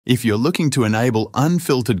If you're looking to enable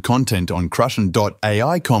unfiltered content on CrushOn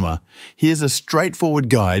AI, here's a straightforward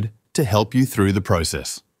guide to help you through the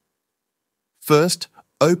process. First,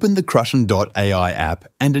 open the CrushOn AI app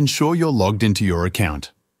and ensure you're logged into your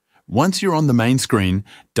account. Once you're on the main screen,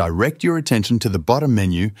 direct your attention to the bottom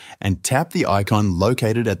menu and tap the icon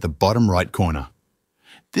located at the bottom right corner.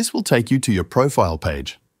 This will take you to your profile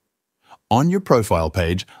page. On your profile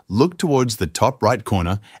page, look towards the top right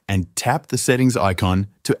corner and tap the settings icon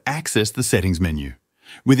to access the settings menu.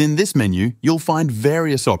 Within this menu, you'll find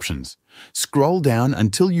various options. Scroll down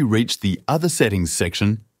until you reach the Other Settings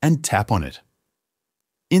section and tap on it.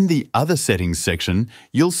 In the Other Settings section,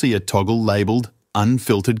 you'll see a toggle labeled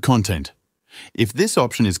Unfiltered Content. If this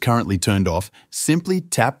option is currently turned off, simply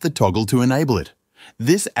tap the toggle to enable it.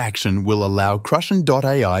 This action will allow CrushOn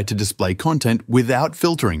AI to display content without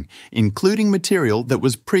filtering, including material that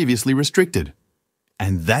was previously restricted.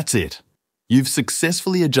 And that's it. You've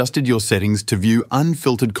successfully adjusted your settings to view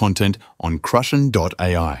unfiltered content on CrushOn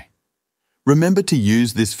AI. Remember to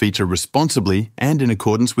use this feature responsibly and in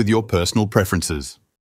accordance with your personal preferences.